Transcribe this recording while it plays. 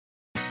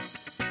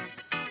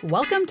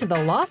Welcome to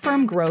the Law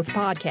Firm Growth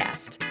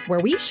Podcast,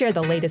 where we share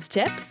the latest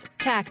tips,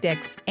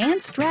 tactics,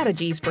 and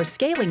strategies for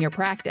scaling your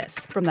practice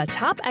from the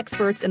top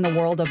experts in the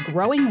world of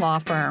growing law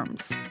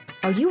firms.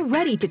 Are you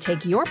ready to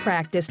take your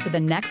practice to the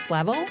next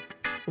level?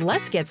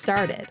 Let's get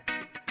started.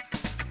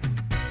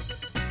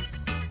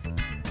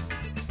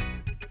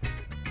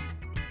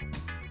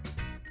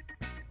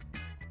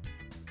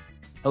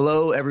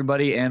 Hello,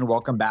 everybody, and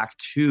welcome back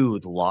to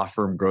the Law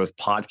Firm Growth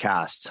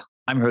Podcast.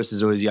 I'm your host,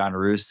 as always, Jan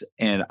Roos,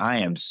 and I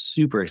am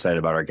super excited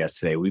about our guest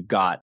today. We've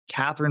got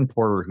Katherine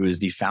Porter, who is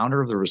the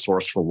founder of The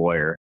Resourceful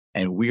Lawyer,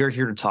 and we are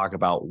here to talk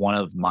about one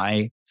of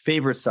my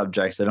favorite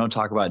subjects I don't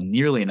talk about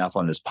nearly enough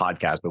on this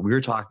podcast, but we were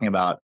talking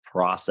about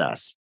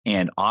process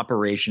and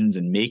operations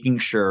and making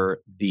sure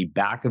the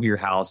back of your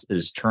house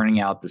is turning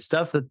out the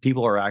stuff that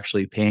people are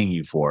actually paying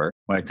you for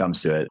when it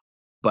comes to it.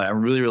 But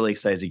I'm really, really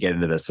excited to get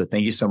into this. So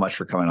thank you so much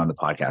for coming on the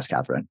podcast,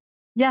 Katherine.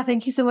 Yeah,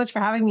 thank you so much for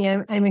having me.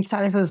 I'm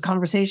excited for this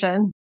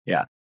conversation.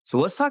 Yeah. So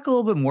let's talk a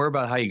little bit more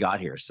about how you got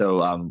here.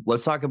 So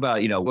let's talk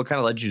about, what kind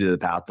of led you to the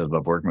path of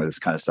working with this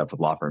kind of stuff with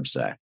law firms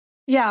today.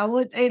 Yeah,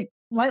 well,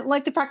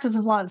 like the practice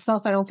of law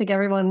itself, I don't think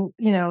everyone,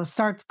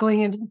 starts going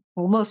in.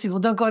 Well, most people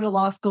don't go to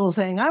law school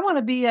saying, I want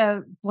to be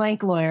a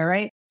blank lawyer,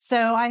 right? So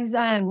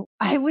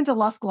I went to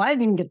law school. I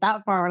didn't even get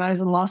that far when I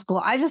was in law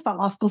school. I just thought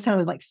law school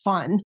sounded like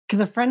fun because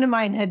a friend of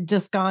mine had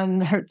just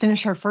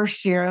finished her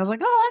first year. I was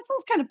like, oh, that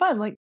sounds kind of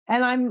fun.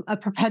 And I'm a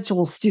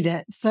perpetual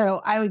student. So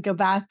I would go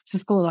back to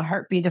school in a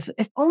heartbeat if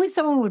only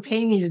someone would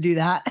pay me to do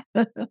that.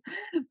 But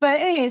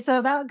anyway,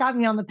 so that got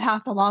me on the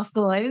path to law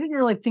school. I didn't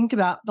really think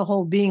about the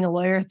whole being a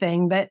lawyer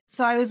thing. But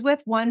so I was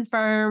with one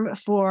firm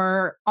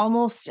for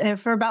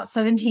about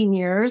 17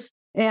 years.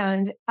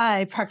 And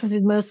I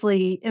practiced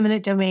mostly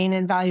eminent domain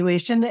and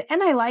valuation,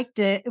 and I liked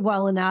it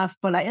well enough.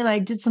 But I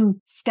did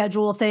some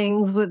schedule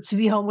things to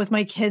be home with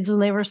my kids when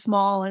they were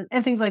small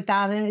and things like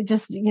that. And it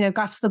just,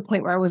 got to the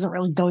point where I wasn't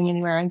really going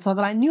anywhere. And so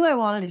that I knew I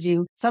wanted to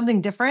do something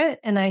different,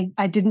 and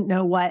I didn't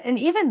know what. And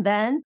even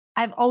then,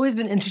 I've always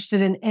been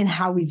interested in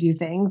how we do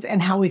things and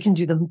how we can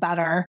do them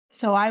better.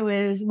 So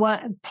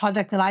one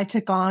project that I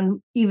took on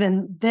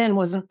even then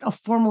wasn't a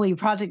formally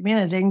project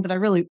managing, but I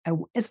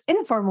was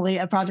informally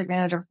a project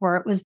manager for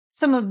it, was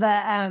some of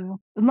the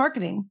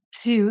marketing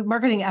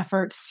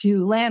efforts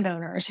to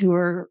landowners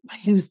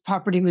whose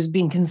property was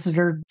being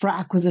considered for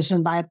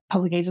acquisition by a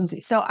public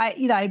agency. So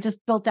I just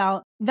built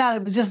out that.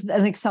 It was just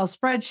an Excel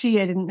spreadsheet.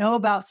 I didn't know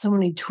about so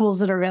many tools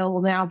that are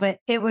available now, but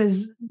it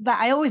was that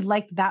I always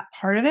liked that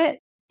part of it.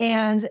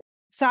 And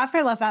so after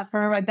I left that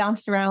firm, I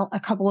bounced around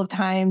a couple of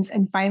times.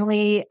 And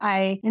finally,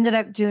 I ended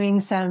up doing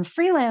some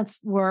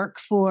freelance work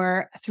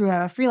through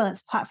a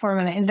freelance platform.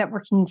 And I ended up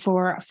working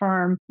for a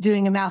firm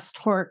doing a mass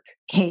tort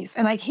case.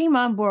 And I came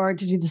on board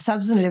to do the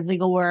substantive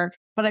legal work.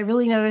 But I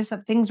really noticed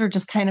that things were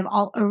just kind of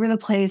all over the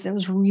place. It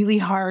was really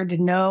hard to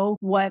know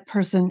what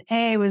person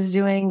A was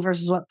doing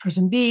versus what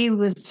person B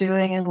was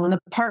doing. And when the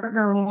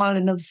partner wanted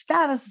to know the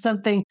status of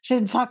something, she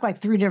had to talk like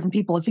 3 different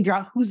people and figure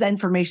out whose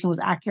information was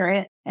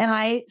accurate.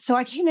 And so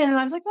I came in and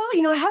I was like, well,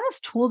 I have this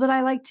tool that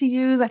I like to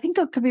use. I think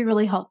it could be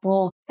really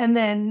helpful. And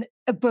then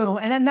boom.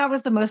 And then that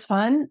was the most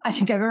fun I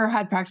think I've ever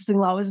had practicing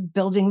law, was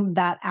building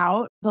that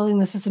out, building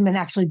the system and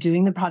actually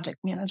doing the project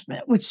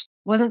management, which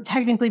wasn't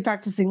technically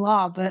practicing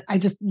law, but I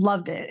just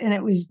loved it. And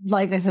it was,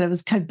 like I said, it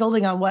was kind of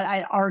building on what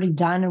I'd already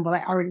done and what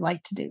I already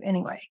liked to do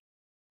anyway.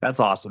 That's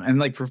awesome.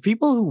 And for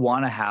people who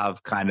want to have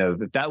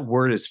if that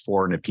word is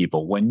foreign to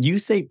people, when you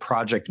say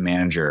project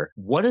manager,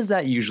 what does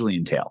that usually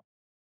entail?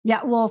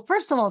 Yeah, well,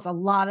 first of all, it's a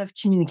lot of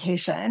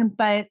communication,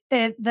 but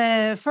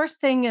the first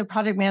thing a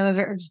project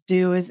managers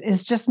do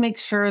is just make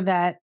sure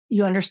that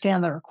you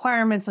understand the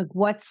requirements, like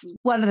what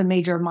are the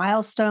major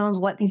milestones,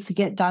 what needs to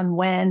get done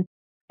when,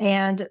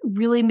 and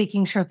really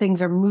making sure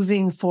things are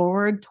moving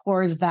forward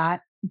towards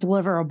that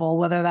deliverable,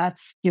 whether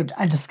that's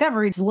a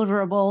discovery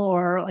deliverable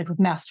or like with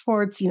mass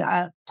torts,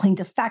 a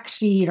plaintiff fact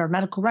sheet or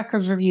medical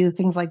records review,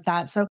 things like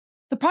that. So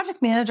the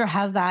project manager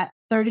has that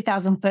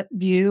 30,000-foot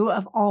view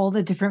of all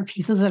the different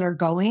pieces that are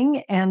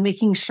going and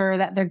making sure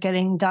that they're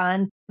getting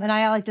done. And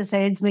I like to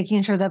say it's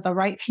making sure that the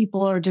right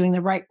people are doing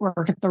the right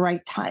work at the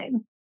right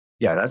time.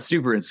 Yeah, that's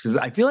super. It's because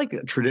I feel like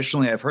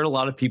traditionally I've heard a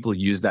lot of people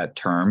use that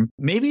term.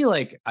 Maybe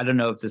I don't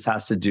know if this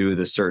has to do with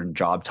a certain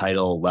job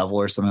title level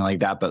or something like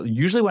that, but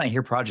usually when I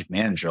hear project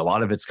manager, a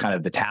lot of it's kind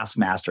of the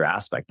taskmaster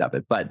aspect of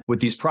it. But with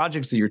these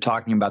projects that you're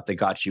talking about that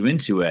got you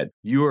into it,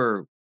 you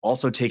are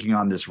also taking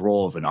on this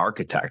role of an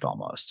architect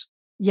almost.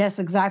 Yes,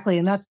 exactly.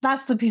 And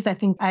that's the piece I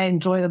think I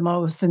enjoy the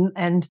most.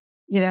 And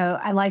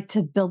I like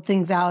to build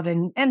things out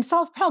and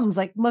solve problems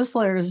like most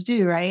lawyers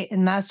do, right?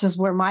 And that's just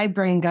where my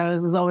brain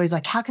goes, is always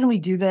like, how can we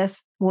do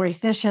this more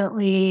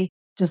efficiently,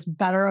 just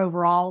better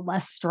overall,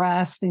 less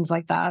stress, things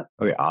like that.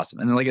 Okay, awesome.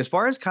 And then as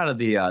far as kind of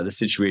the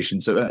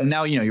situation, so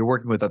now, you're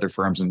working with other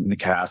firms in the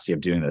capacity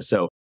of doing this.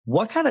 So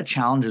what kind of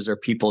challenges are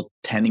people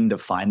tending to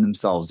find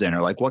themselves in,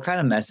 or like what kind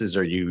of messes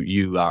are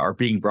you are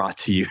being brought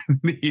to you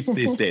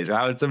these days? Or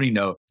how would somebody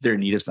know they're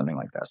in need of something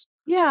like this?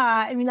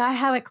 Yeah. I mean, I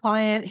had a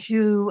client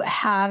who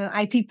had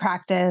an IP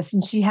practice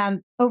and she had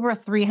over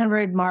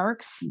 300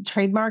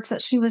 trademarks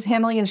that she was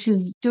handling, and she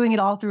was doing it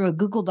all through a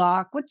Google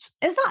Doc, which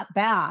is not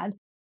bad,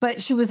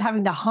 but she was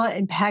having to hunt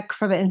and peck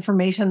for the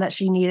information that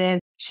she needed.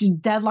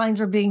 Deadlines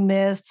were being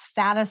missed,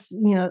 status,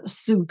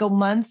 so go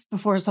months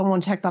before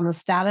someone checked on the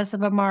status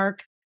of a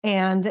mark.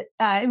 And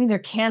I mean, there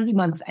can be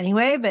months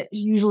anyway, but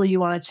usually you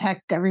want to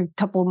check every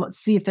couple of months,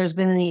 see if there's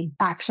been any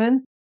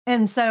action.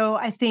 And so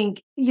I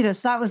think, so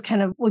that was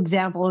kind of an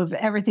example of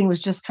everything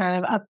was just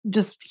kind of up,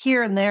 just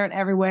here and there and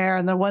everywhere.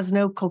 And there was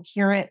no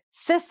coherent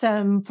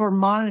system for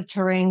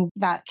monitoring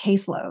that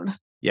caseload.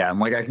 Yeah. And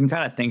like, I can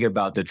kind of think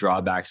about the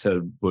drawbacks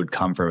that would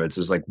come from it.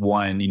 So it's like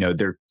one,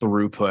 their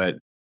throughput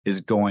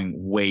is going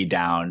way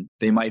down.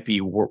 They might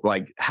be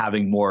like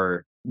having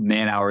more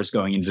man hours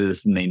going into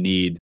this than they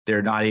need.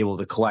 They're not able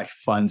to collect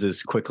funds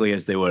as quickly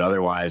as they would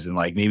otherwise. And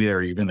like maybe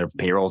their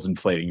payrolls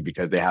inflating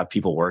because they have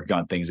people working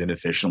on things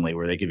inefficiently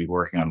where they could be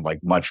working on like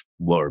much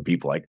lower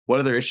people. Like what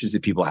other issues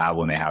that people have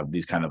when they have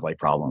these kind of like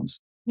problems?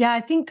 Yeah,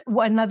 I think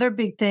another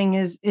big thing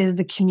is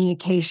the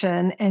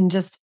communication and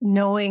just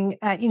knowing,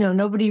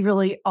 nobody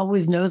really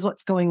always knows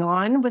what's going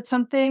on with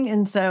something.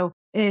 And so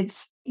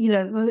it's, you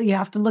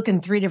have to look in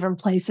 3 different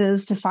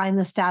places to find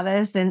the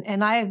status.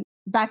 And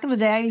back in the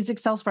day, I used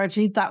Excel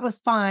spreadsheets. That was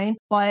fine.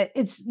 But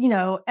it's,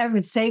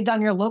 it's saved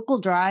on your local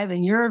drive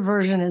and your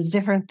version is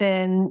different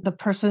than the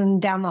person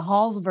down the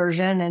hall's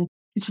version. And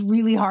it's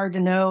really hard to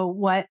know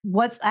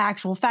what's the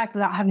actual fact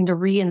without having to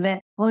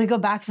reinvent. Let me go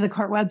back to the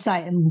court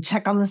website and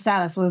check on the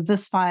status. Was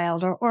this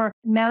filed? Or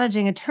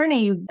managing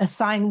attorney, you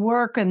assign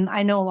work. And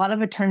I know a lot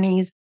of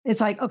attorneys, it's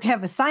like, okay,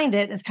 I've assigned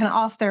it. It's kind of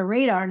off their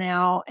radar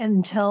now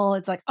until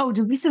it's like, oh,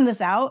 did we send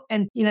this out?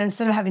 And,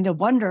 instead of having to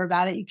wonder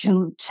about it, you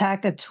can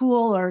check a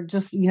tool or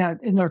just,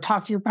 or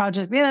talk to your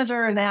project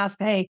manager and ask,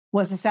 hey,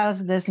 what's the status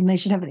of this? And they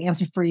should have an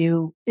answer for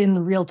you in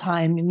the real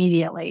time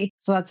immediately.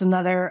 So that's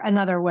another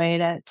way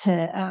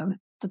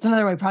that's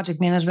another way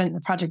project management and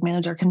the project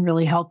manager can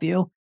really help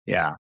you.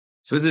 Yeah.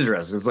 So it's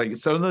interesting. It's like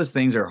some of those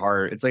things are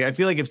hard. It's like, I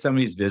feel like if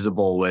somebody's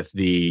visible with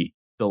the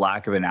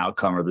lack of an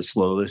outcome or the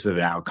slowness of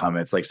an outcome,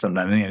 it's like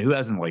sometimes, who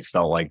hasn't like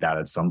felt like that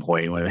at some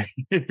point when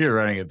you're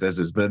running a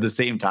business? But at the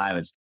same time,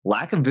 it's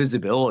lack of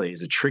visibility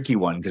is a tricky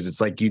one because it's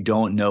like you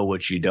don't know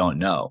what you don't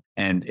know.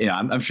 And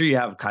I'm sure you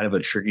have kind of a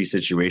tricky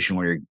situation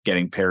where you're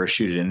getting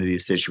parachuted into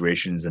these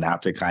situations and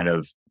have to kind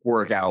of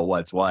work out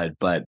what's what.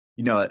 But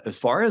as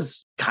far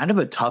as kind of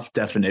a tough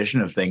definition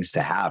of things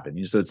to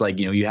happen. So it's like,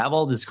 you have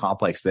all this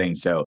complex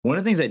things. So one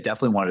of the things I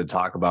definitely wanted to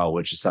talk about,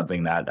 which is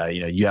something that,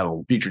 you have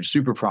featured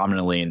super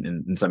prominently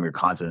in some of your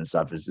content and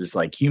stuff, is this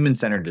like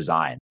human-centered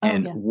design.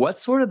 And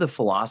what's sort of the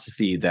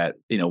philosophy that,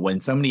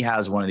 when somebody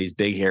has one of these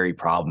big, hairy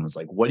problems,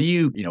 like what do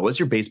you, what's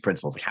your base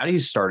principles? Like how do you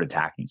start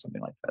attacking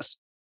something like this?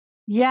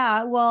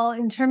 Yeah, well,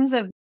 in terms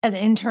of an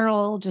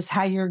internal, just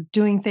how you're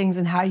doing things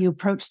and how you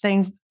approach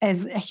things,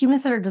 as a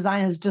human-centered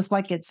design is just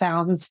like it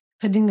sounds. It's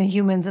putting the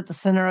humans at the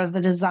center of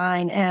the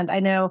design. And I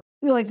know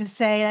we like to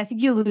say, I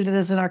think you alluded to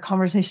this in our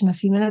conversation a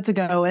few minutes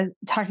ago,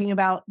 talking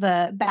about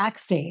the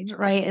backstage,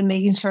 right? And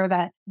making sure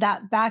that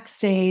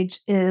backstage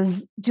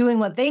is doing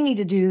what they need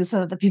to do so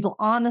that the people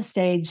on the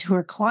stage who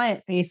are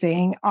client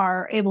facing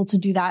are able to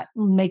do that,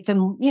 and make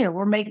them,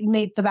 or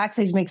make the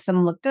backstage makes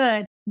them look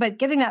good. But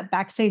getting that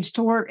backstage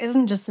to work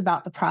isn't just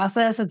about the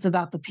process. It's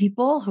about the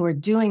people who are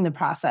doing the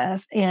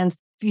process. And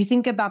if you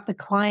think about the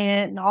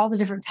client and all the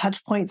different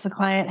touch points the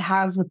client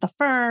has with the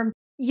firm,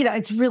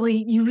 it's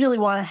really, you really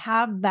want to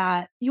have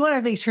that. You want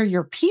to make sure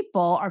your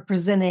people are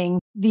presenting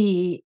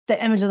the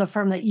image of the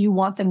firm that you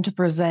want them to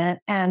present.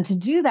 And to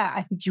do that,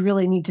 I think you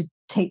really need to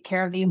take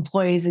care of the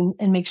employees and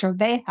make sure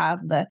they have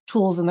the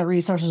tools and the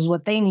resources,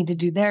 what they need to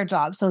do their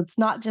job. So it's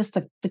not just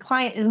the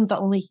client isn't the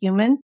only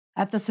human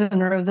at the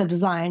center of the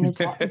design.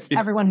 It's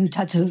everyone who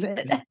touches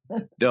it.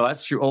 No,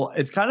 that's true. Well,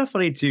 it's kind of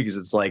funny too, because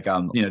it's like,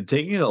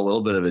 taking a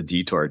little bit of a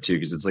detour too,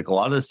 because it's like a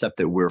lot of the stuff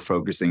that we're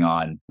focusing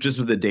on just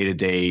with the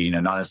day-to-day,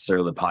 not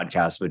necessarily the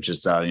podcast, but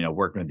just,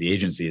 working with the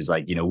agencies.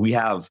 Like, we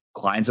have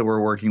clients that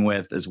we're working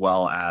with as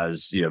well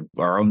as,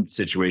 our own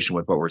situation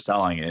with what we're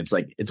selling. And it's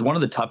like, it's one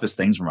of the toughest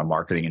things from a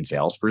marketing and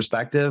sales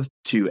perspective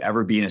to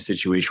ever be in a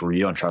situation where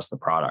you don't trust the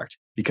product,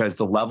 because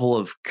the level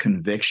of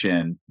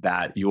conviction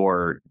that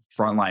your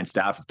frontline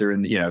staff, if they're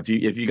in, if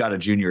you got a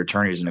junior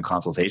attorney who's in a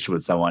consultation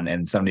with someone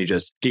and somebody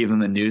just gave them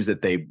the news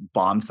that they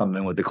bombed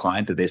something with the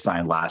client that they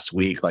signed last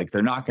week, like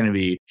they're not going to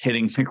be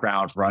hitting the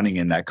ground running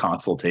in that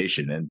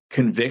consultation. And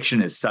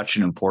conviction is such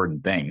an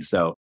important thing.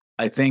 So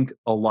I think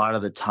a lot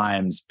of the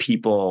times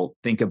people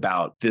think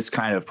about this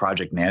kind of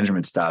project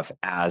management stuff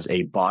as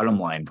a bottom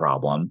line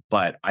problem,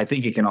 but I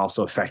think it can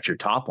also affect your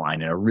top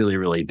line in a really,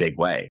 really big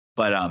way.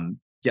 But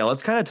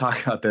let's kind of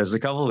talk about, there's a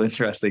couple of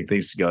interesting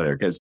things to go there,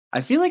 because I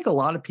feel like a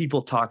lot of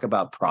people talk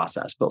about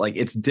process, but like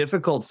it's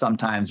difficult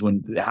sometimes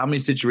how many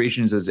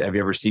situations have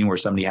you ever seen where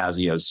somebody has,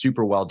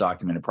 super well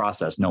documented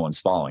process, no one's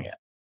following it?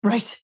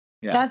 Right.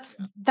 Yeah.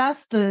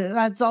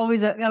 That's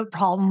always a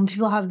problem.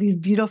 People have these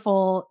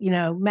beautiful,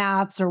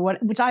 maps or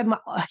which I'm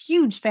a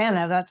huge fan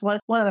of. That's one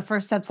of the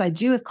first steps I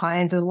do with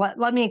clients is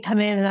let me come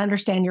in and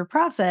understand your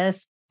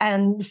process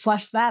and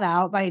flesh that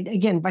out by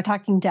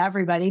talking to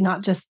everybody,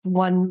 not just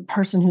one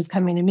person who's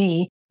coming to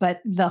me, but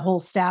the whole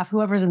staff,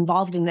 whoever's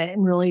involved in it,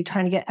 and really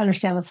trying to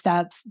understand the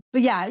steps.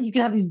 But yeah, you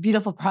can have these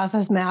beautiful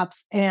process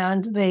maps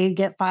and they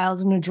get filed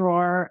in a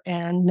drawer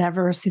and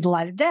never see the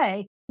light of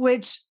day,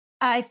 which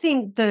I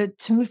think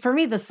for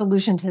me, the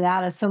solution to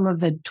that is some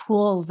of the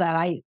tools that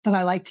I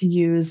like to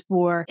use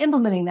for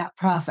implementing that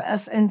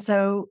process. And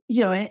so,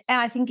 and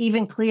I think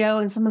even Clio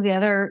and some of the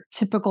other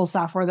typical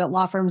software that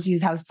law firms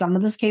use has some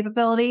of this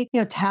capability,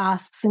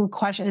 tasks and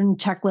question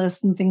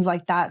checklists and things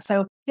like that.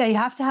 So yeah, you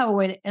have to have a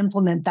way to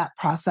implement that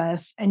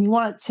process, and you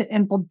want it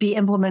to be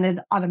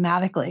implemented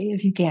automatically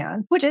if you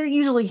can, which it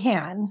usually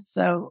can.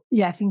 So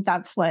yeah, I think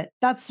that's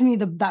to me,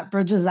 that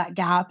bridges that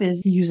gap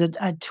is use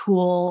a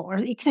tool, or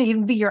it can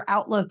even be your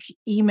Outlook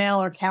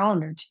email or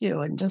calendar too,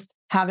 and just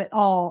have it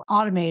all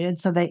automated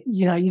so that,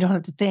 you don't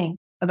have to think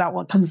about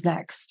what comes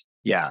next.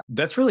 Yeah,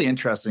 that's really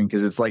interesting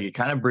because it's like it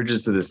kind of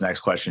bridges to this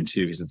next question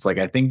too. Because it's like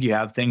I think you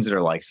have things that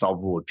are like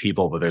solvable with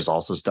people, but there's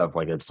also stuff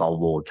like it's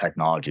solvable with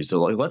technology.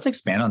 So like let's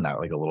expand on that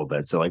like a little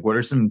bit. So like what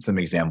are some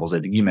examples?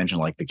 I think you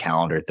mentioned like the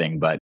calendar thing,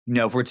 but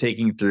if we're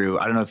taking through,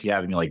 I don't know if you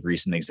have any like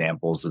recent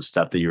examples of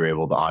stuff that you were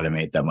able to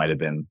automate that might have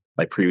been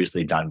like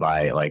previously done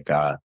by like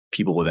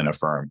people within a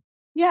firm.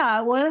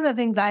 Yeah, one of the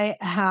things I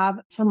have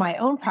for my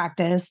own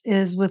practice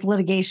is with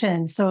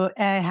litigation. So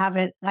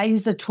I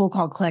use a tool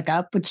called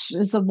ClickUp, which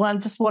is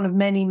just one of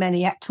many,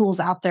 many tools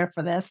out there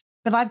for this.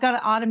 But I've got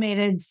it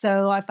automated.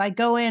 So if I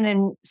go in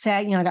and say,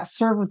 I got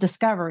served with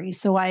discovery.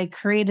 So I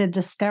create a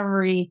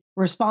discovery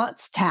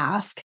response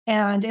task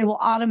and it will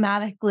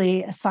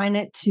automatically assign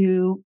it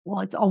to,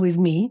 well, it's always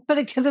me, but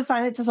it could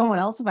assign it to someone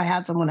else if I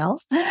had someone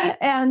else.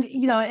 And,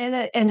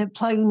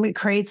 it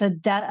creates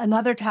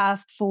another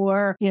task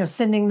for,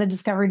 sending the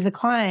discovery to the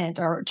client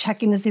or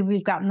checking to see if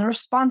we've gotten the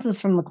responses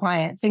from the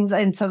client, things.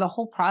 And so the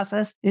whole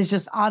process is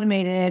just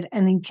automated,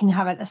 and you can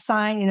have it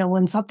assigned,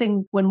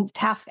 when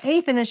task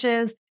A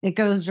finishes, it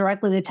goes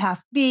directly to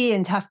task B,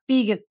 and task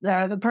B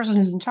the person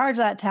who's in charge of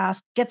that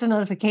task gets a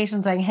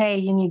notification saying, hey,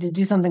 you need to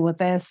do something with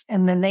this.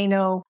 And then they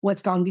know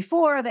what's gone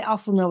before. They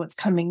also know what's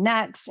coming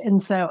next. And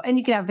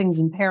you can have things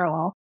in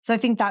parallel. So I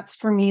think that's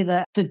for me,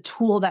 the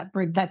tool that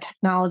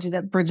technology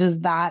that bridges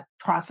that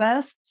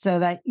process so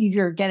that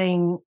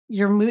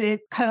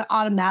it kind of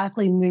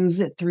automatically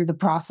moves it through the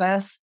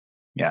process.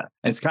 Yeah.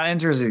 It's kind of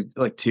interesting,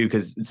 like too,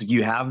 because it's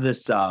you have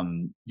this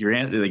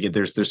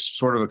there's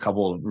sort of a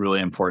couple of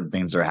really important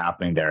things that are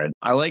happening there. And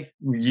I like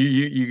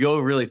you go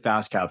really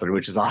fast, Katherine,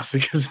 which is awesome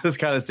because this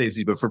kind of saves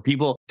you. But for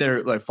people that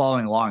are like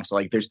following along, so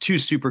like there's two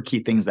super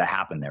key things that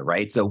happen there,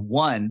 right? So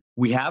one,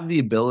 we have the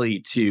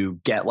ability to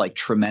get like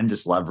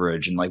tremendous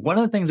leverage. And like one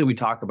of the things that we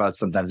talk about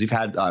sometimes, we've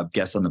had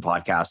guests on the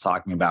podcast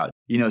talking about,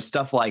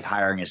 stuff like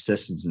hiring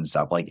assistants and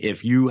stuff. Like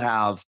if you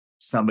have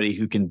somebody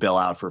who can bill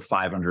out for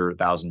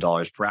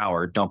 $500,000 per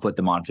hour, don't put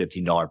them on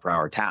 $15 per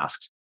hour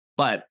tasks.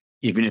 But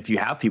even if you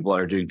have people that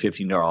are doing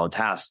 $15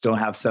 tasks, don't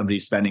have somebody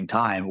spending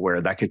time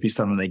where that could be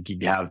something they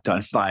could have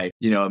done by,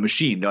 a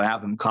machine. Don't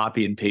have them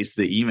copy and paste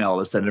the email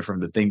to send it from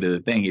the thing to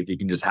the thing if you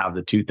can just have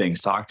the two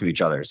things talk to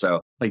each other.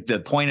 So like the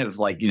point of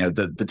like,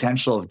 the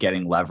potential of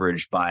getting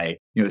leveraged by,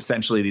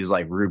 essentially these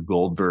like Rube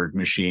Goldberg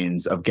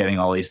machines of getting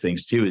all these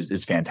things too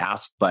is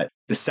fantastic. But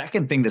the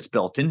second thing that's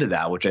built into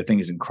that, which I think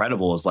is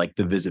incredible, is like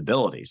the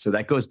visibility. So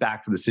that goes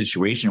back to the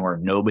situation where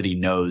nobody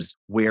knows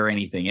where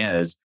anything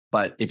is.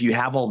 But if you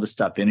have all this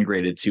stuff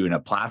integrated to in a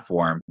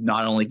platform,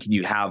 not only can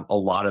you have a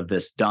lot of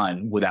this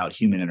done without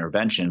human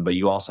intervention, but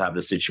you also have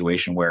the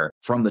situation where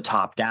from the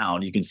top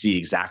down, you can see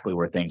exactly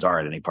where things are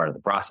at any part of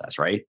the process,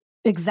 right?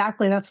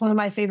 Exactly. That's one of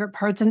my favorite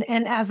parts. And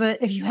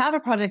if you have a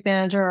project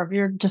manager, or if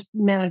you're just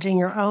managing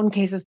your own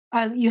cases,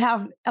 you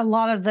have a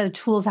lot of the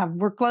tools have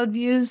workload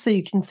views. So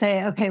you can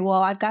say, okay,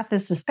 well, I've got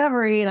this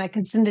discovery and I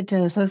can send it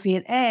to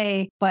associate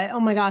A, but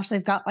oh my gosh,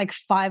 they've got like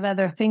 5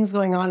 other things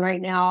going on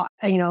right now,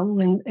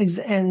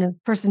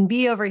 and person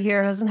B over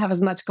here doesn't have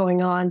as much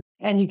going on.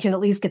 And you can at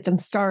least get them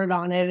started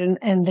on it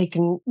and they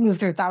can move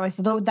through it that way.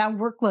 So that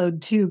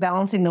workload too,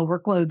 balancing the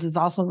workloads is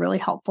also really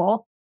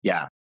helpful.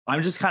 Yeah.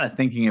 I'm just kind of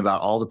thinking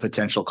about all the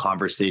potential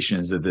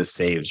conversations that this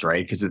saves,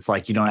 right? Because it's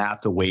like you don't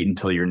have to wait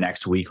until your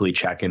next weekly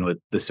check-in with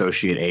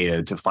associate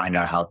A to find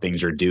out how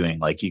things are doing.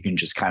 Like you can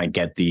just kind of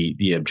get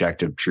the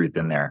objective truth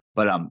in there.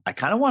 But I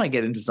kind of want to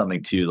get into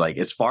something too, like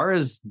as far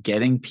as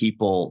getting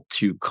people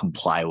to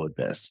comply with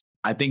this.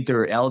 I think there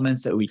are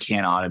elements that we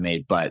can't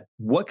automate, but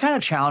what kind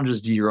of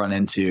challenges do you run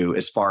into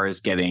as far as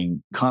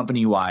getting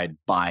company-wide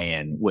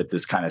buy-in with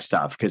this kind of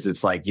stuff? Because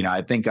it's like,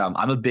 I think I'm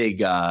a big,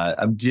 do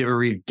you ever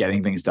read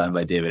Getting Things Done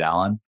by David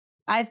Allen?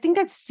 I think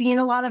I've seen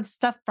a lot of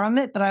stuff from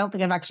it, but I don't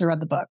think I've actually read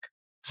the book.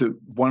 So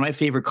one of my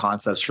favorite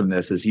concepts from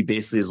this is he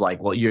basically is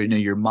like, well,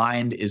 your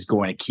mind is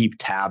going to keep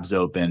tabs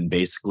open,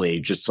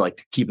 basically, just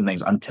like keeping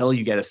things until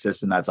you get a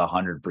system that's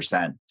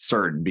 100%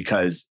 certain.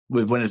 Because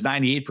when it's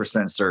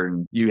 98%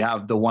 certain, you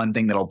have the one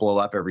thing that'll blow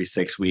up every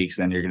 6 weeks,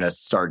 and you're going to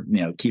start,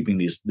 keeping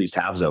these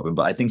tabs open.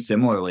 But I think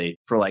similarly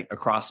for like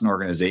across an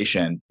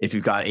organization, if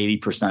you've got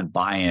 80%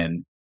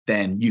 buy-in,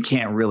 then you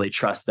can't really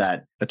trust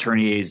that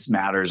attorney A's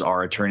matters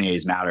are attorney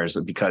A's matters,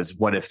 because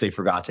what if they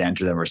forgot to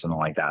enter them or something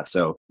like that?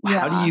 So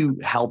how do you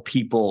help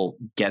people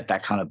get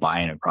that kind of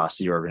buy-in across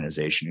the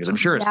organization? Because I'm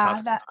sure it's tough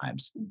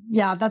sometimes.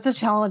 Yeah, that's a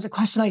challenge, a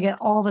question I get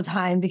all the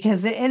time,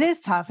 because it is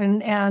tough.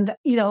 And a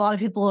lot of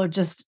people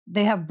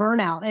they have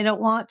burnout. They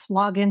don't want to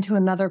log into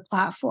another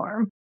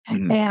platform.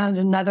 Mm-hmm. And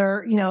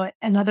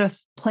another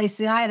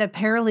place. I had a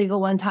paralegal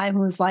one time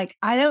who was like,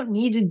 I don't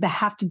need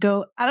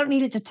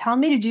it to tell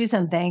me to do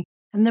something.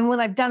 And then when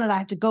I've done it, I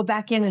have to go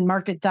back in and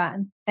mark it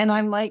done. And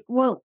I'm like,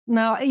 well,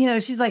 no,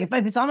 she's like,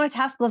 if it's on my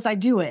task list, I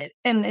do it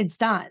and it's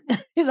done.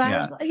 I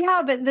was like,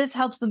 but this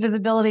helps the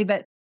visibility.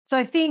 But so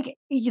I think,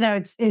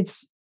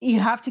 it's you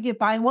have to get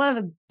buy-in. One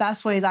of the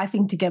best ways I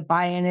think to get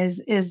buy-in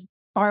is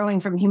borrowing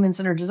from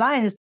human-centered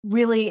design, is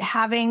really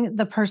having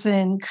the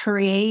person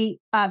create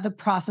the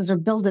process or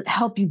build it,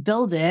 help you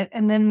build it.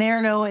 And then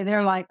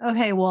they're like,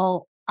 okay,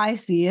 well, I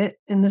see it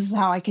and this is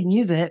how I can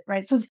use it,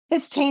 right? So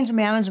it's change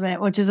management,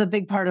 which is a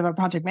big part of a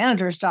project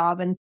manager's job.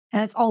 And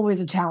it's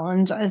always a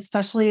challenge,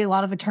 especially a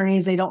lot of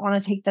attorneys, they don't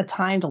want to take the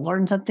time to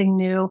learn something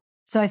new.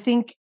 So I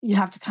think you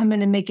have to come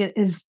in and make it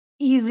as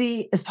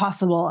easy as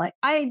possible.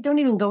 I don't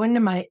even go into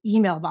my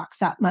email box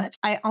that much.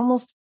 I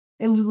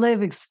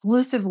live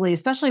exclusively,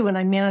 especially when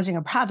I'm managing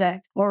a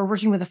project or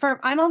working with a firm,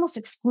 I'm almost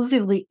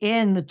exclusively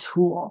in the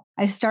tool.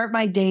 I start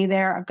my day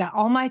there. I've got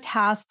all my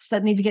tasks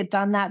that need to get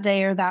done that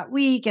day or that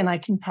week, and I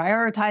can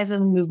prioritize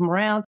them and move them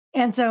around.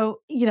 And so,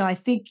 I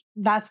think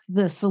that's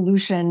the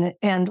solution,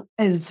 and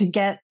is to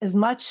get as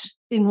much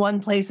in one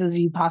place as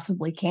you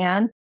possibly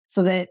can,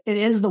 so that it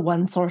is the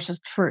one source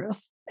of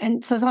truth.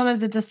 And so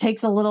sometimes it just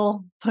takes a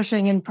little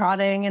pushing and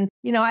prodding. And,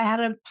 I had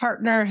a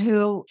partner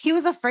who he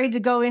was afraid to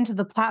go into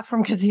the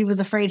platform because he was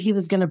afraid he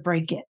was going to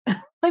break it.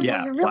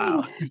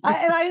 Wow. And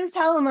I just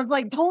tell him, I'm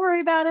like, don't worry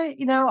about it.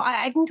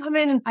 I can come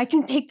in and I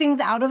can take things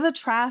out of the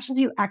trash if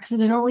you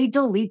accidentally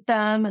delete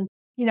them. And,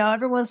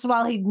 every once in a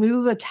while he'd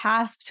move a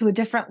task to a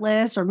different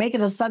list or make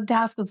it a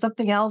subtask of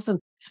something else. And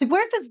it's like,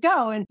 where'd this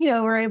go? And,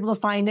 we're able to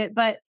find it.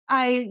 But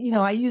I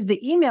use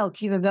the email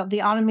capability,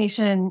 the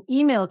automation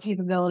email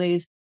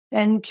capabilities,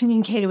 and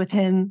communicated with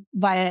him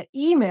via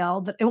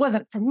email. That it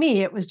wasn't from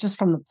me, it was just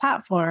from the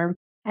platform.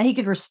 And he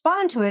could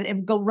respond to it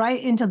and go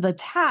right into the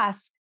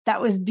task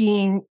that was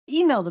being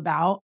emailed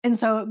about. And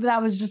so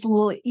that was just a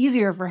little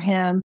easier for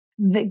him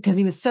because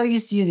he was so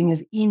used to using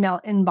his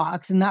email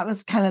inbox. And that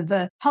was kind of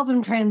the help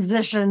him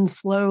transition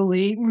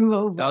slowly, move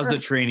over. That was the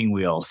training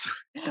wheels.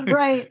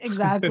 Right,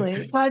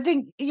 exactly. So I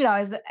think,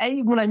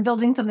 when I'm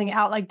building something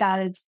out like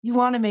that, you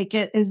want to make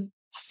it as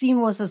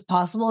seamless as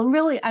possible and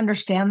really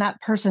understand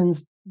that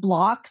person's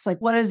blocks. Like,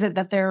 what is it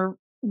that they're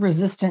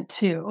resistant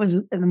to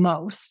is the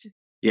most?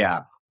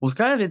 Yeah. Well, it's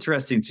kind of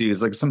interesting too,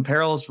 is like some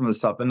parallels from the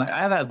stuff. And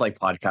I've had like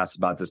podcasts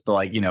about this, but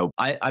like,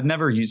 I've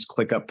never used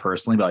ClickUp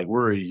personally, but like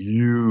we're a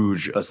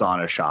huge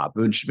Asana shop,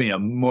 which,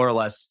 more or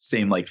less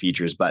same like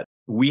features, but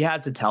we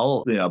had to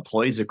tell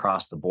employees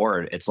across the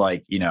board, it's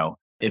like,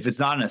 if it's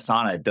not an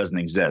Asana, it doesn't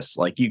exist.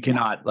 Like you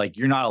cannot,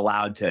 you're not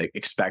allowed to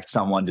expect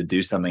someone to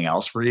do something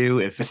else for you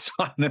if it's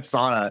not an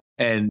Asana,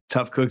 and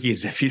tough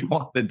cookies if you don't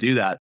want to do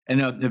that. And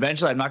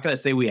eventually, I'm not going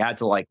to say we had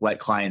to let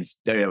clients,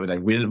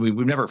 we've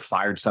never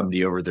fired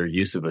somebody over their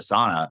use of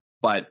Asana.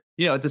 But,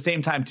 at the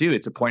same time, too,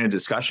 it's a point of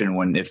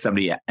discussion if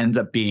somebody ends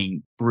up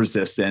being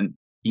resistant,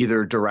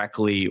 either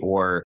directly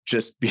or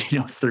just,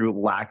 through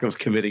lack of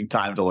committing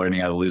time to learning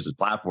how to use the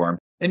platform.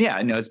 And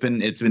yeah, it's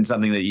been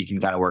something that you can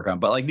kind of work on,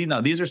 but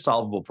these are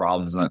solvable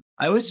problems. And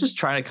I was just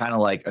trying to kind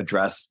of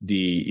address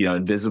the,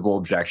 invisible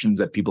objections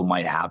that people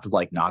might have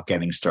to not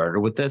getting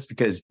started with this,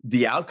 because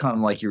the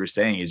outcome, like you were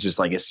saying, is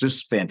just it's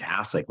just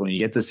fantastic when you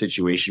get the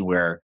situation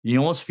where you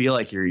almost feel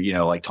like you're,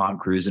 like Tom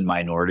Cruise in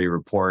Minority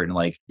Report,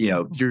 and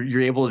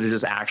you're able to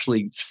just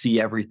actually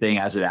see everything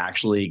as it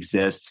actually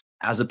exists,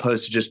 as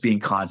opposed to just being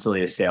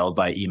constantly assailed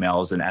by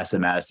emails and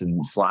SMS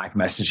and Slack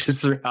messages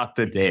throughout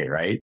the day,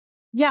 right?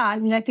 Yeah,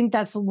 I think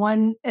that's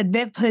one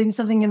putting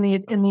something in the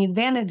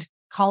advantage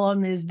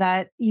column is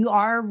that you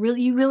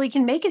really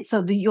can make it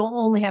so that you'll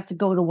only have to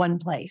go to one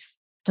place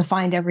to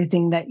find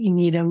everything that you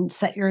need and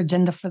set your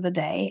agenda for the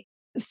day.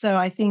 So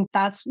I think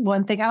that's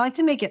one thing. I like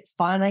to make it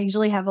fun. I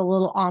usually have a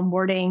little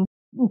onboarding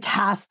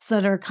tasks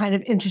that are kind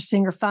of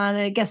interesting or fun.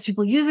 And it gets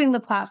people using the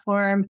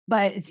platform,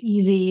 but it's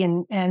easy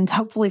and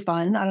hopefully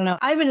fun. I don't know.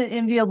 I'm in an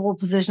enviable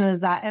position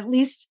is that at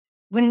least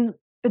when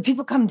the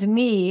people come to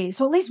me,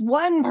 so at least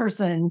one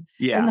person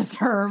in the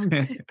firm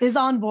is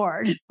on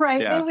board, right?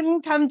 Yeah. They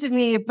wouldn't come to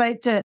me,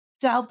 but to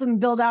help them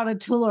build out a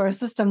tool or a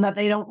system that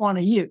they don't want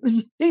to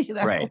use.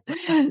 Right.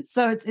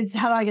 So it's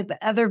how do I get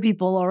the other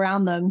people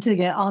around them to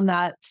get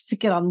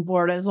on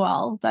board as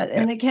well.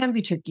 And it can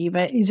be tricky,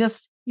 but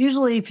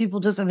usually people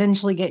just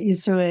eventually get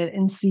used to it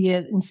and see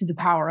the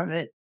power of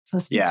it. So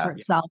it speaks Yeah. for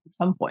itself at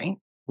some point.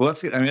 Well,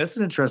 that's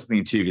an interesting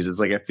thing too, because it's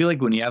like, I feel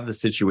like when you have the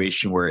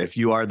situation where if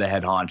you are the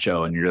head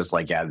honcho and you're just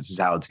like, yeah, this is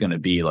how it's going to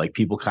be, like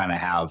people kind of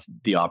have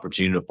the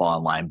opportunity to fall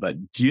in line. But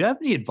do you have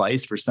any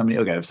advice for somebody?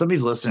 Okay, if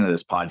somebody's listening to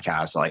this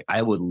podcast, like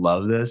I would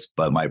love this,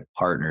 but my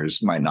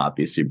partners might not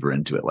be super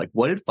into it. Like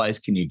what advice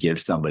can you give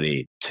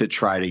somebody to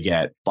try to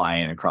get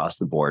buy-in across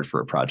the board for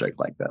a project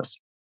like this?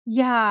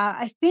 Yeah,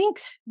 I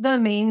think the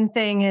main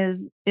thing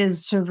is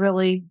to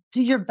really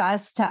do your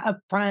best to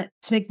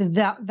make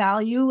the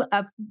value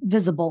up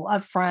visible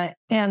upfront.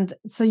 And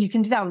so you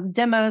can do that with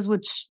demos,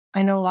 which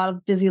I know a lot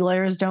of busy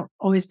lawyers don't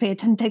always take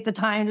the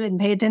time and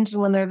pay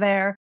attention when they're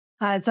there.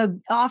 So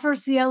offer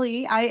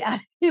CLE.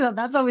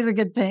 That's always a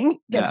good thing.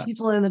 Gets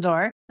people in the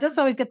door. Doesn't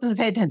always get them to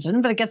pay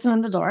attention, but it gets them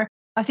in the door.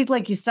 I think,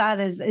 like you said,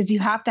 is you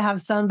have to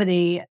have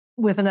somebody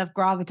with enough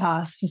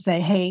gravitas to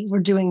say, hey, we're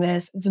doing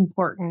this. It's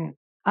important.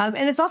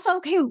 And it's also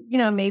okay,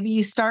 maybe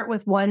you start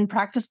with one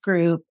practice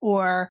group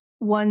or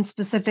one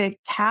specific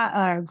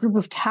group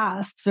of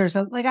tasks or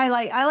something. Like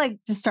I like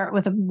to start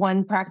with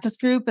one practice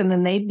group and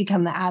then they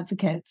become the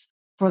advocates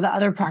for the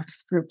other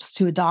practice groups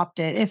to adopt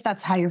it. If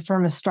that's how your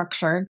firm is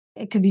structured,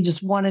 it could be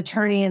just one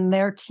attorney and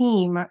their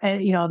team,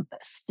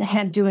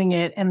 doing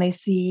it, and they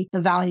see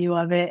the value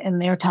of it and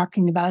they're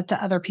talking about it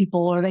to other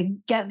people, or they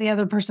get the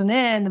other person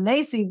in and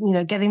they see,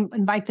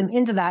 invite them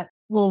into that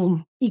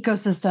little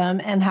ecosystem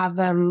and have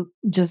them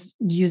just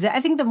use it. I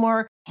think the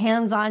more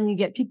hands-on you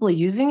get people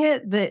using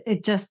it, that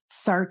it just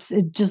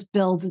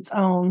builds its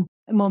own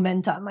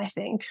momentum, I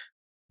think.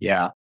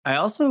 Yeah. I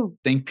also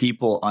think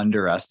people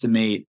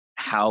underestimate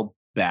how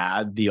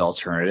bad the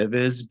alternative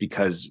is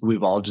because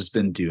we've all just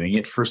been doing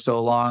it for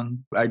so long.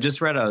 I just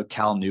read a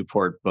Cal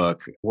Newport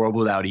book, World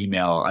Without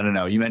Email. I don't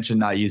know. You mentioned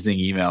not using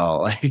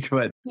email,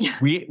 but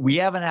we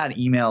haven't had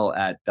email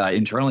at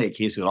internally at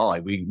Casey at all.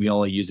 Like we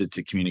only use it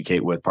to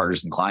communicate with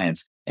partners and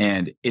clients.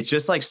 And it's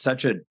just like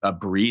such a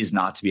breeze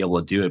not to be able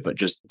to do it, but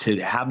just to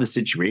have the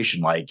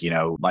situation, like,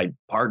 my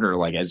partner,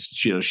 like, as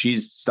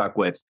she's stuck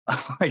with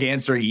like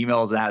answering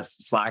emails and has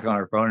Slack on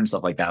her phone and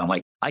stuff like that. I'm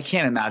like, I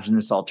can't imagine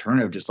this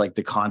alternative, just like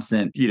the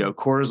constant,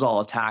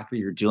 cortisol attack that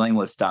you're dealing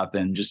with stuff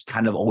and just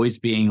kind of always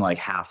being like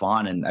half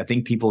on. And I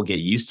think people get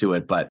used to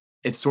it, but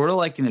it's sort of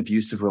like an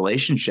abusive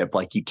relationship.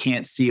 Like you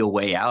can't see a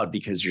way out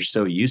because you're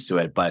so used to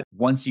it. But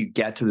once you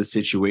get to the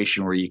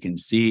situation where you can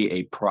see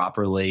a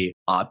properly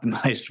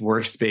optimized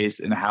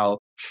workspace and how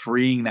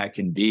freeing that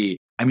can be,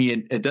 I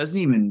mean, it doesn't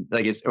even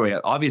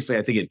obviously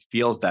I think it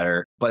feels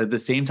better, but at the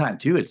same time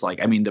too, it's like,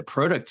 I mean, the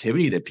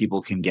productivity that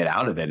people can get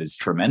out of it is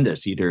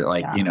tremendous. Either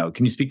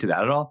can you speak to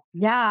that at all?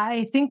 Yeah,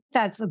 I think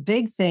that's a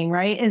big thing,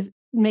 right? Is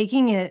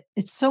making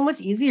it's so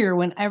much easier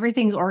when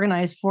everything's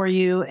organized for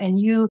you and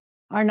you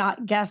are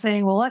not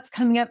guessing, well, what's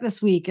coming up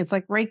this week? It's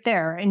like right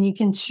there and you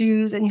can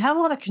choose and you have a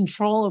lot of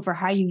control over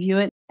how you view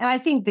it. And I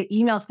think the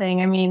email thing,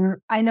 I mean,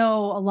 I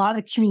know a lot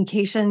of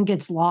communication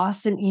gets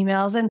lost in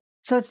emails. And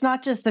so it's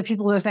not just the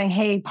people who are saying,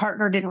 hey,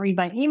 partner didn't read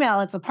my email.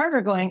 It's a partner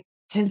going,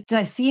 did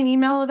I see an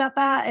email about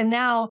that? And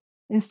now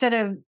instead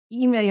of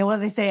email, what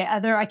do they say?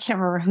 I can't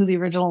remember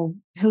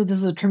who this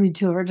is attributed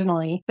to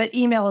originally, but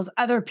email is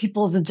other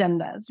people's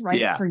agendas,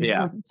 right?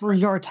 For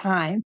your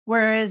time.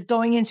 Whereas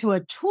going into a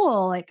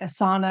tool like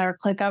Asana or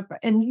ClickUp,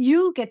 and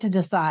you get to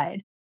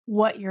decide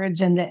what your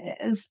agenda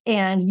is,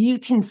 and you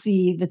can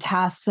see the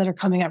tasks that are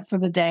coming up for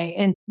the day.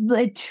 And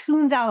it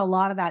tunes out a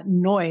lot of that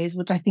noise,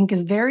 which I think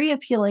is very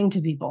appealing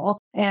to people.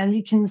 And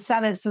you can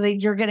set it so that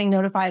you're getting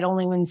notified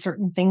only when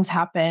certain things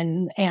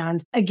happen.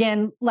 And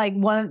again,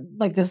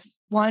 this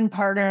one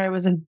partner, it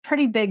was a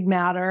pretty big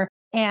matter.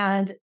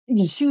 And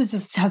she was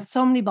just had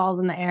so many balls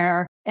in the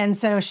air. And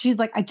so she's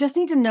like, I just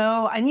need to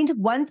know, I need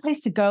one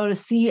place to go to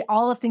see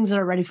all the things that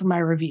are ready for my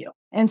review.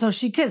 And so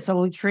she could.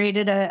 So we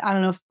created I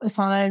don't know if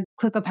Asana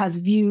ClickUp has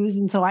views.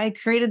 And so I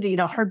created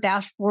her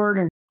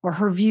dashboard or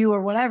her view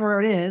or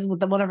whatever it is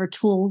with whatever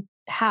tool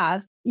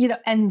has,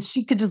 and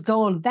she could just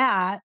go on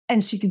that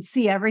and she could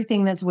see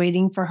everything that's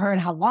waiting for her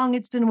and how long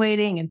it's been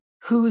waiting and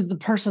who's the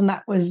person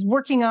that was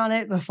working on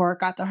it before it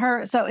got to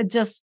her. So it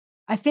just,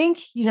 I think,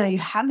 you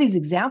have these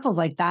examples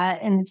like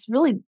that and it's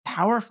really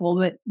powerful,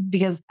 but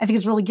because I think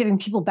it's really giving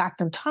people back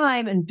their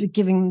time and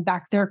giving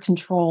back their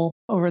control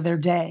over their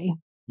day.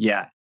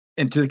 Yeah.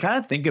 And to kind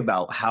of think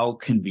about how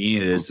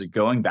convenient it is,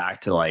 going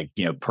back to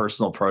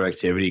personal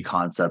productivity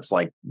concepts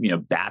like,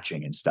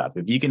 batching and stuff.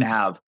 If you can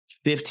have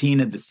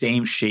 15 of the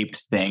same shaped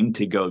thing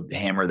to go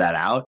hammer that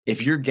out,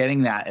 if you're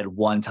getting that at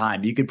one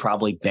time, you could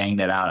probably bang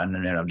that out.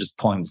 And I'm just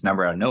pulling this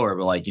number out of nowhere,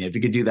 but if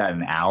you could do that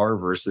in an hour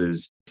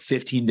versus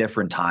 15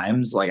 different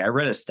times, I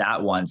read a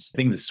stat once, I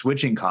think the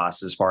switching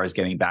cost as far as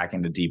getting back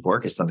into deep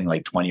work is something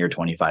like 20 or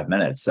 25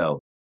 minutes. So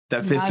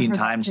that 15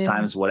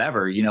 times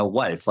whatever,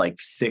 it's like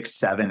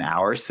 6-7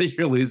 hours that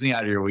you're losing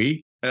out of your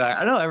week.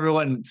 I know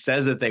everyone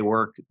says that they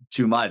work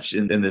too much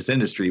in this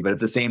industry, but at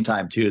the same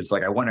time too, it's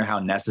like, I wonder how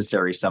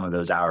necessary some of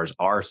those hours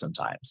are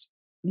sometimes.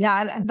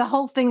 Yeah. The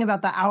whole thing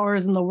about the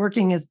hours and the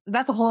working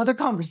that's a whole other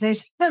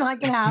conversation that I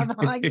can have.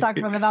 I can talk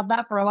about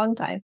that for a long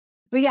time.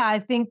 But yeah, I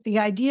think the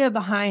idea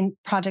behind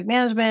project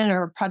management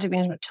or project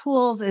management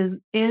tools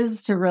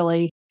is to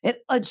really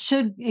it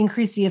should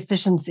increase the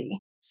efficiency.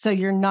 So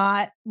you're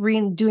not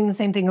doing the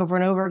same thing over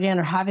and over again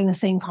or having the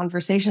same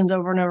conversations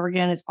over and over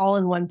again. It's all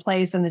in one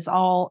place and it's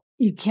all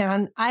you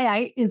can.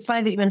 It's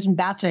funny that you mentioned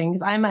batching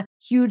because I'm a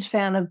huge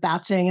fan of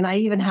batching, and I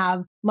even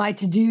have my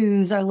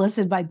to-dos are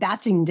listed by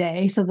batching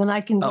day, so then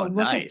I can go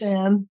look at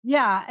them.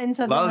 Yeah, and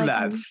so love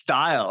that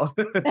style.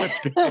 That's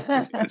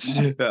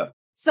good. Yeah.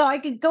 So I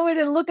could go in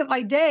and look at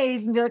my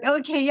days and be like,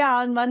 okay, yeah,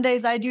 on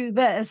Mondays I do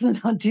this,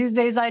 and on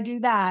Tuesdays I do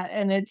that,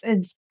 and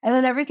and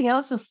then everything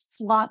else just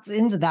slots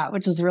into that,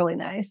 which is really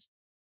nice.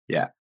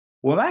 Yeah.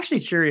 Well, I'm actually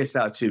curious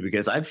now too,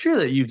 because I'm sure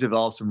that you've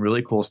developed some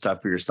really cool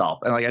stuff for yourself.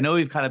 And like, I know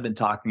we've kind of been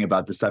talking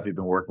about the stuff you've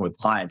been working with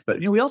clients, but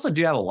we also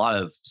do have a lot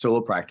of solo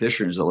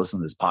practitioners that listen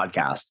to this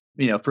podcast.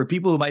 For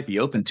people who might be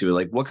open to it,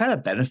 like what kind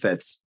of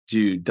benefits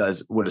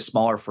would a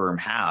smaller firm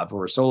have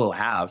or a solo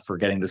have for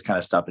getting this kind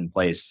of stuff in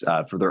place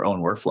for their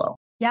own workflow?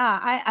 Yeah,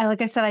 I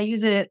like I said, I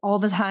use it all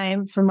the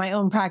time for my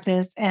own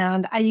practice,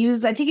 and I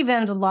take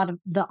advantage of a lot of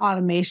the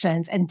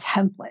automations and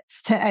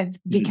templates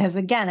because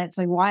again, it's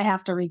like, why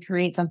have to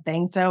recreate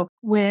something? So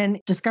when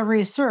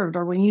discovery is served,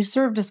 or when you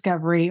serve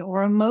discovery,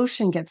 or a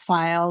motion gets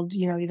filed,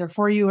 either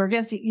for you or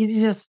against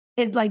you,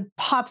 it like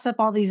pops up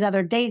all these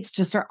other dates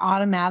just are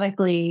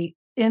automatically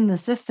in the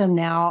system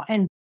now,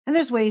 and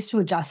there's ways to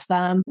adjust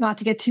them, not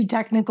to get too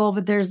technical,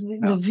 but there's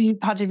the view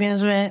project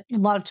management. A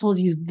lot of tools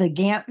use the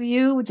Gantt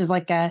view, which is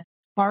like a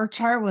bar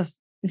chart with,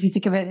 if you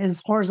think of it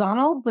as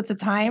horizontal with the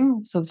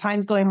time. So the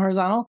time's going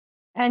horizontal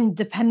and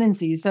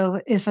dependencies.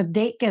 So if a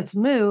date gets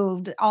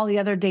moved, all the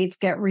other dates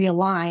get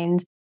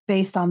realigned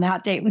based on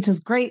that date, which is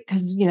great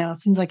because,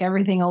 it seems like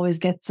everything always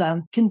gets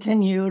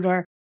continued,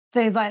 or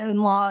things like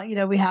in law,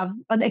 we have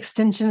an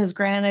extension is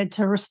granted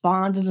to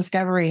respond to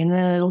discovery, and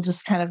then it'll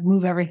just kind of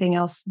move everything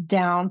else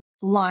down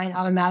line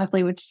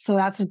automatically, so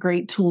that's a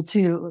great tool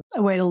too,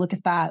 a way to look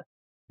at that.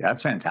 Yeah,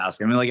 that's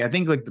fantastic. I mean, I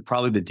think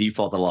probably the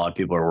default that a lot of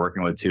people are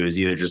working with too is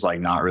either just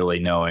not really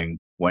knowing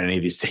when any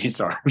of these dates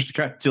are, just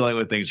kind of dealing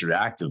with things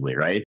reactively,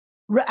 right?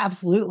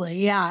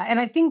 Absolutely. Yeah. And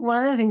I think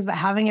one of the things about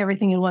having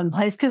everything in one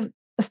place, because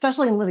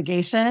especially in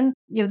litigation,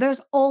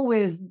 there's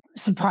always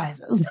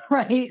surprises,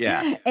 right?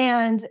 Yeah.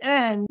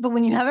 But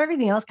when you have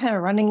everything else kind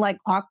of running like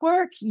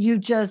clockwork, you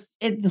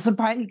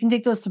can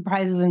take those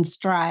surprises in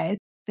stride.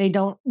 They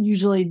don't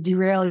usually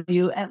derail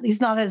you, at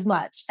least not as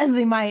much as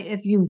they might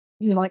if you're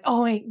like,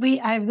 oh, wait,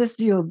 I have this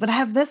due, but I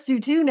have this due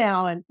too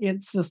now. And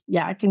it's just,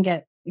 it can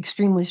get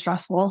extremely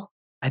stressful.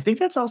 I think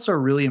that's also a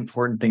really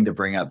important thing to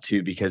bring up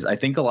too, because I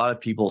think a lot of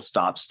people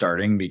stop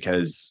starting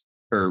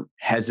or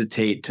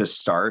hesitate to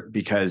start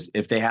because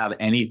if they have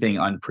anything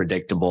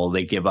unpredictable,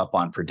 they give up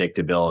on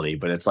predictability.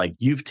 But it's like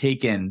you've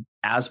taken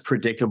as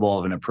predictable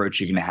of an approach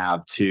you can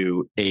have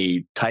to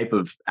a type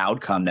of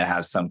outcome that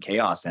has some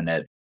chaos in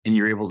it. And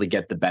you're able to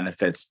get the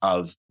benefits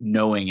of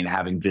knowing and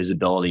having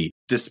visibility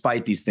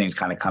despite these things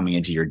kind of coming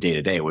into your day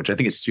to day, which I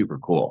think is super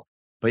cool.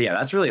 But yeah,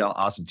 that's really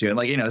awesome too.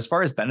 And as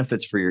far as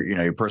benefits for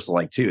your personal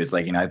life too, it's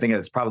I think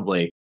that's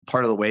probably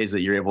part of the ways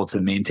that you're able to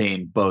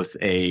maintain both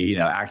a,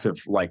 active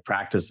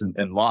practice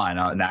in law and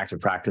an active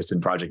practice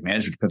in project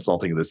management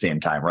consulting at the same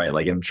time, right?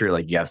 I'm sure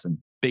you have some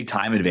big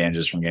time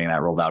advantages from getting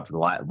that rolled out for the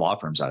law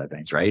firm side of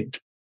things, right?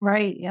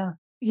 Right. Yeah.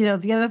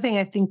 The other thing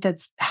I think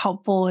that's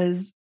helpful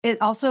is it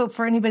also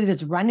for anybody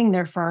that's running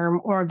their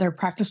firm or their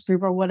practice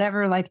group or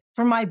whatever,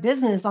 for my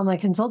business on the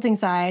consulting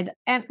side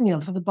and,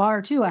 for the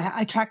bar too,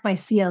 I track my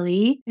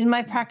CLE in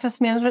my practice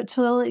management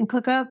tool in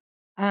ClickUp.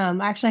 I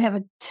actually have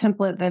a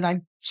template that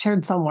I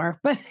shared somewhere,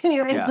 but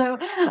anyway, So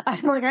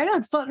I'm I know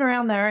it's floating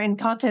around there in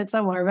content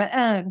somewhere,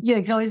 but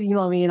you can always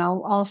email me and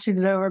I'll shoot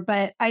it over.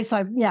 But I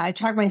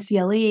track my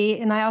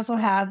CLE, and I also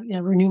have,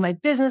 renew my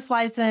business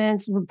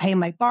license, pay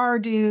my bar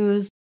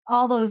dues,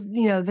 all those,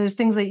 there's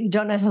things that you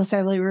don't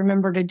necessarily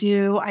remember to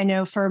do. I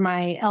know for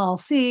my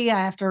LLC, I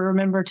have to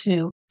remember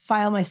to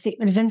file my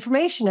statement of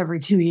information every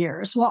 2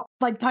 years. Well,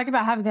 talk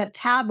about having that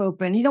tab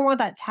open. You don't want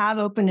that tab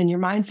open in your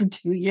mind for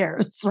 2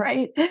 years,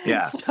 right?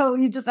 Yeah. So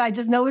I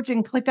just know it's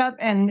in ClickUp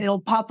and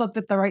it'll pop up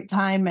at the right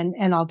time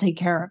and I'll take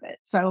care of it.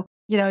 So,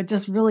 it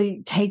just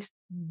really takes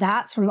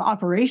that sort of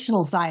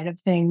operational side of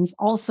things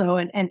also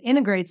and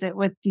integrates it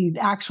with the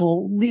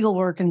actual legal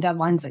work and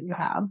deadlines that you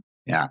have.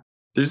 Yeah.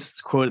 There's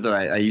this quote that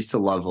I used to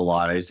love a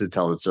lot. I used to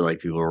tell this to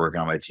people who are working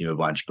on my team a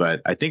bunch,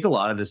 but I think a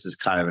lot of this is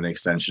kind of an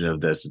extension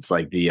of this. It's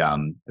I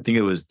think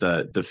it was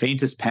the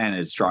faintest pen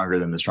is stronger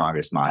than the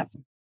strongest mind.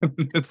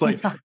 It's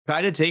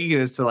kind of taking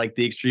this to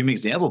the extreme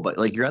example,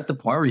 but you're at the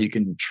point where you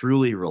can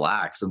truly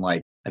relax. And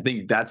I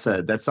think that's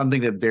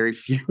something that very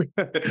few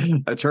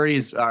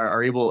attorneys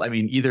are able. I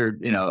mean, either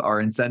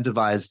are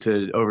incentivized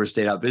to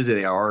overstate how busy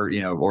they are,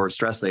 or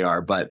stressed they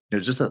are. But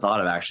there's just the thought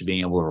of actually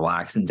being able to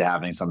relax into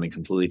having something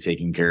completely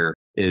taken care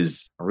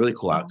is a really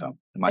cool outcome,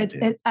 in my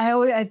opinion.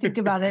 I think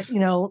about it,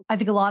 I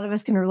think a lot of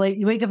us can relate.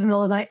 You wake up in the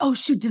middle of the night, oh,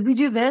 shoot, did we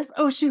do this?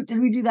 Oh, shoot, did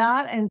we do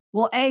that? And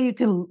well, A, you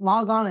can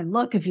log on and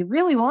look if you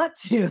really want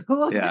to.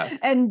 Yeah.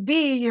 And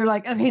B, you're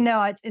like, okay,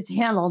 no, it's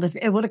handled.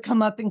 It would have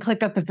come up and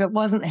click up if it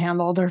wasn't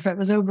handled or if it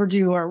was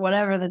overdue or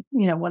whatever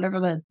whatever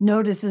the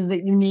notice is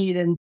that you need.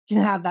 And you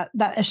can have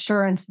that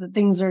assurance that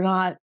things are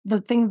not the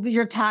things that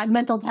your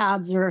mental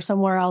tabs are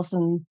somewhere else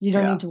and you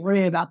don't need to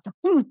worry about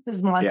them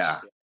as much. Yeah.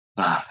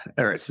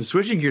 All right. So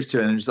switching gears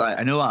to it, and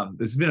I know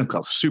this has been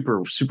a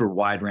super, super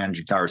wide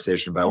ranging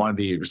conversation, but I want to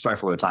be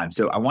respectful of the time.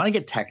 So I want to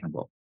get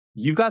technical.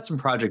 You've got some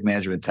project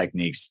management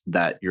techniques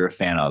that you're a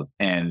fan of.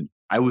 And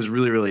I was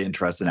really, really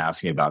interested in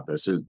asking about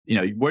this. So,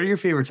 what are your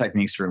favorite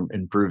techniques for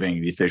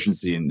improving the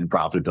efficiency and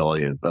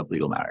profitability of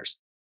legal matters?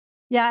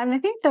 Yeah. And I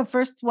think the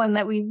first one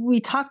that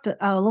we talked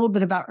a little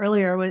bit about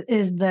earlier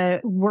is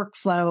the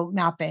workflow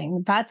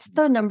mapping. That's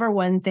the number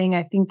one thing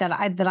I think that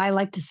I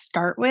like to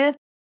start with.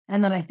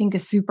 And that I think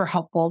is super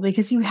helpful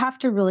because you have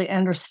to really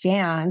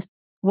understand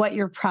what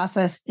your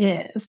process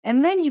is.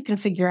 And then you can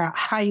figure out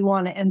how you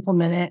want to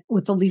implement it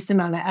with the least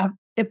amount of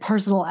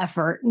personal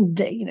effort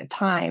and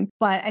time.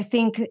 But I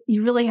think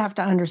you really have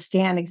to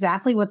understand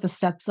exactly what the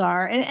steps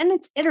are. And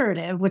it's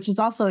iterative, which is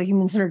also a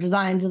human-centered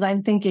design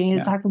thinking.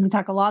 We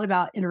talk a lot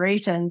about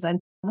iterations, and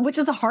which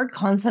is a hard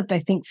concept, I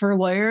think, for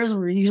lawyers.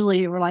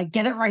 We're like,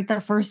 get it right the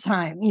first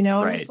time, Right.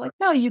 And it's like,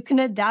 no, you can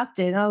adapt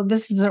it. Oh,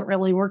 this isn't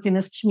really working.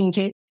 This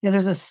communicate.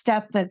 There's a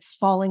step that's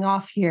falling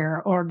off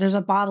here, or there's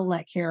a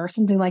bottleneck here, or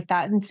something like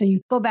that. And so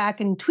you go back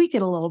and tweak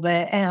it a little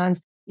bit. And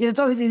it's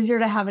always easier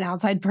to have an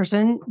outside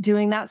person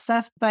doing that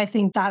stuff. But I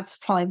think that's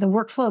probably the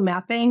workflow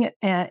mapping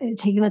and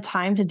taking the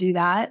time to do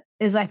that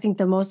is, I think,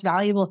 the most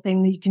valuable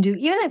thing that you can do.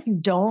 Even if you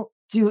don't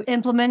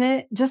implement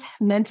it, just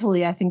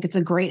mentally, I think it's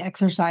a great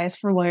exercise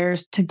for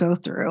lawyers to go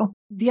through.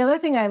 The other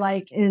thing I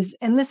like is,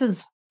 and this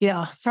is,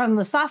 from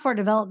the software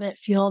development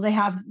field, they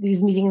have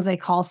these meetings they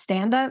call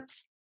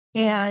stand-ups.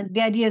 And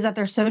the idea is that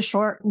they're so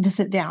short to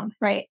sit down,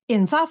 right?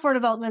 In software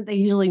development, they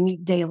usually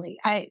meet daily.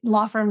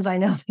 Law firms, I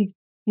know,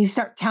 you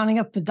start counting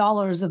up the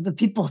dollars of the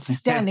people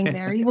standing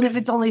there, even if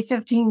it's only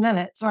 15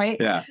 minutes, right?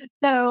 Yeah.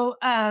 So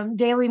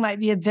daily might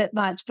be a bit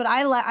much, but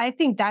I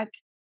think that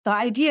the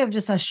idea of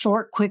just a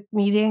short, quick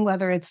meeting,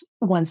 whether it's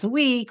once a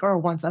week or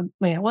once a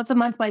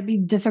month, might be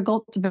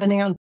difficult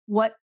depending on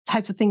what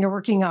types of thing you're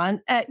working on.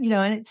 And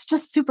it's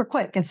just super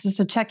quick. It's just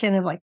a check-in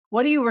of like,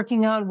 what are you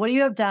working on? What do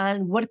you have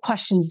done? What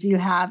questions do you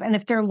have? And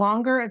if they're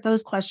longer, if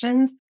those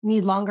questions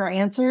need longer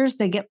answers,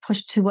 they get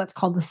pushed to what's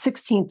called the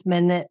 16th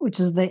minute, which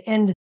is the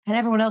end, and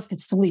everyone else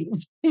gets to leave,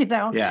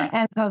 Yeah.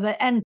 And so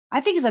and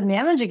I think as a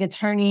managing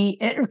attorney,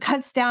 it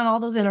cuts down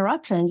all those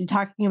interruptions. You're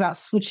talking about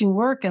switching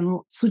work and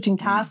switching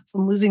tasks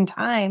and losing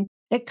time.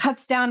 It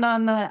cuts down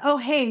on the, oh,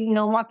 hey,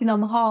 walking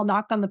down the hall,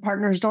 knocked on the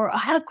partner's door. I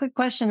had a quick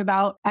question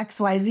about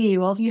XYZ.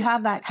 Well, if you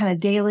have that kind of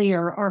daily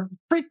or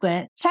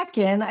frequent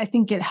check-in, I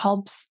think it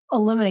helps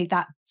eliminate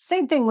that.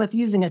 Same thing with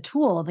using a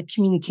tool, the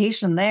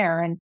communication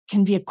there, and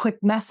can be a quick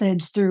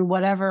message through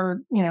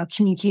whatever,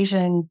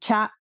 communication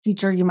chat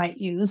feature you might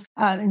use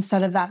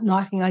instead of that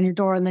knocking on your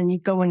door and then you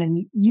go in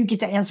and you get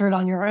to answer it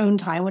on your own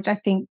time, which I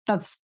think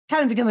that's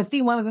kind of become a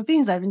theme. One of the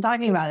themes I've been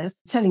talking about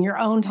is setting your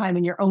own time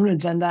and your own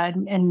agenda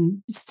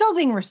and still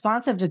being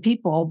responsive to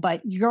people,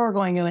 but you're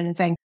going in and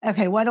saying,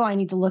 okay, what do I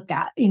need to look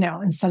at,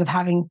 instead of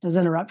having those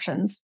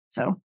interruptions.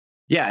 So.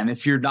 Yeah. And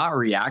if you're not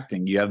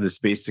reacting, you have the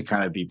space to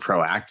kind of be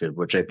proactive,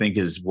 which I think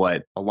is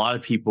what a lot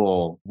of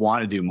people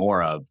want to do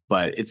more of.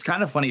 But it's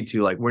kind of funny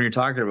too, like when you're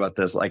talking about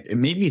this, like it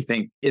made me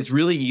think it's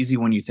really easy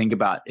when you think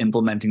about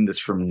implementing this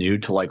from new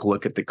to like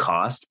look at the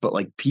cost. But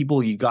like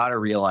people, you got to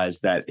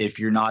realize that if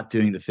you're not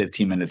doing the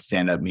 15-minute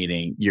stand-up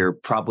meeting, you're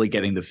probably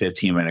getting the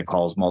 15-minute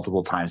calls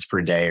multiple times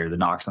per day or the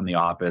knocks on the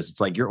office. It's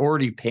like you're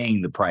already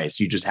paying the price.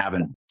 You just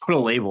haven't put a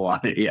label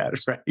on it yet,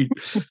 right?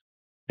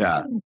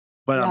 Yeah.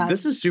 But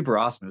this is super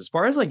awesome. As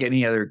far as like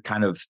any other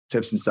kind of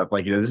tips and stuff,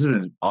 like, this is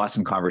an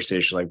awesome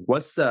conversation. Like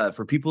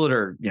for people that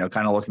are,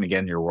 kind of looking to get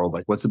in your world,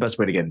 like what's the best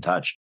way to get in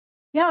touch?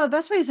 Yeah, the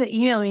best way is to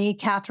email me,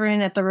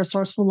 Katherine at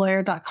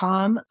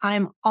theresourcefullawyer.com.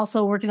 I'm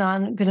also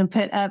going to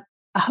put up,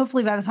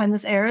 hopefully by the time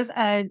this airs,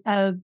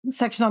 a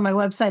section on my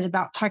website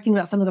about talking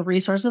about some of the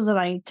resources that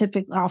I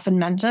typically often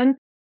mention.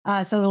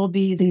 So it will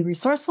be the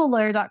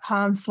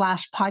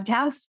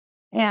resourcefullawyer.com/podcast.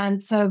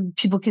 And so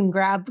people can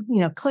grab,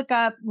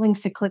 ClickUp,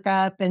 links to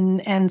ClickUp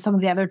and some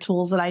of the other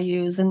tools that I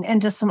use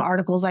and just some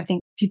articles I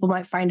think people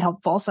might find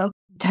helpful. So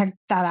check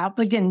that out.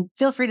 But again,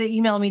 feel free to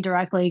email me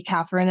directly,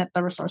 Katherine at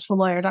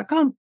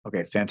theresourcefullawyer.com.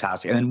 Okay,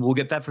 fantastic. And we'll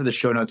get that for the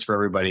show notes for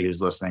everybody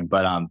who's listening.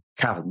 But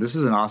Katherine, this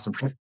is an awesome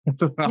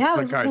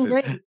conversation.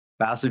 Great.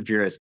 Fast and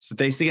furious. So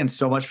thanks again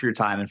so much for your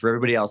time. And for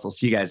everybody else, I'll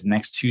see you guys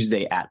next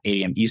Tuesday at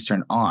 8 a.m.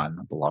 Eastern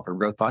on the Law Firm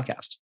Growth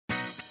Podcast.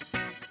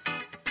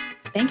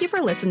 Thank you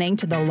for listening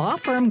to the Law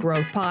Firm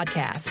Growth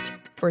Podcast.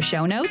 For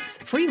show notes,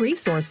 free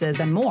resources,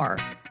 and more,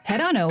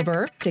 head on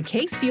over to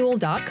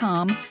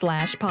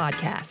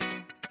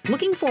casefuel.com/podcast.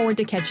 Looking forward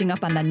to catching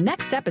up on the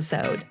next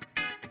episode.